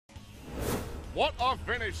What a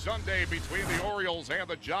finish Sunday between the Orioles and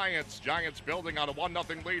the Giants. Giants building on a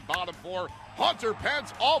 1-0 lead, bottom four. Hunter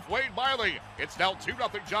Pence off Wade Miley. It's now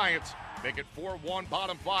 2-0 Giants. Make it 4-1,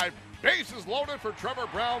 bottom five. Bases loaded for Trevor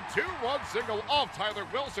Brown. 2-run single off Tyler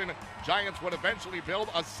Wilson. Giants would eventually build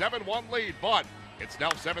a 7-1 lead, but it's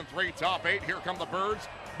now 7-3, top eight. Here come the Birds.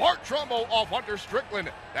 Mark Trumbo off Hunter Strickland.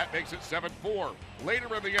 That makes it 7-4.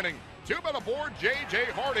 Later in the inning, 2 men aboard. J.J.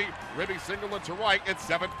 Hardy. Ribby single into right. It's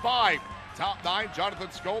 7-5. Top nine, Jonathan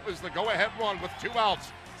Schoop is the go-ahead run with 2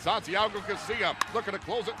 outs. Santiago Casilla looking to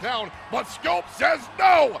close it down, but Schoop says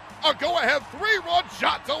no! A go-ahead 3-run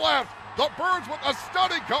shot to left. The Birds with a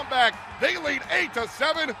stunning comeback. They lead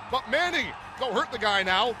 8-7, but Manny, don't hurt the guy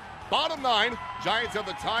now. Bottom 9, Giants have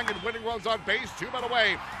the tying and winning runs on base, 2 men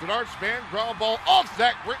away. Denard Span ground ball off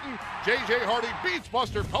Zach Britton. J.J. Hardy beats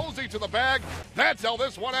Buster Posey to the bag. That's how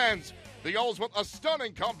this one ends. The O's with a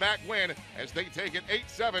stunning comeback win as they take it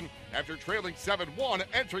 8-7 after trailing 7-1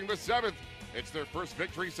 entering the 7th. It's their first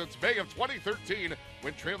victory since May of 2013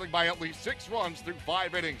 when trailing by at least 6 runs through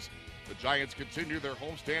 5 innings. The Giants continue their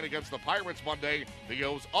homestand against the Pirates Monday. The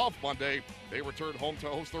O's off Monday. They return home to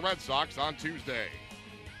host the Red Sox on Tuesday.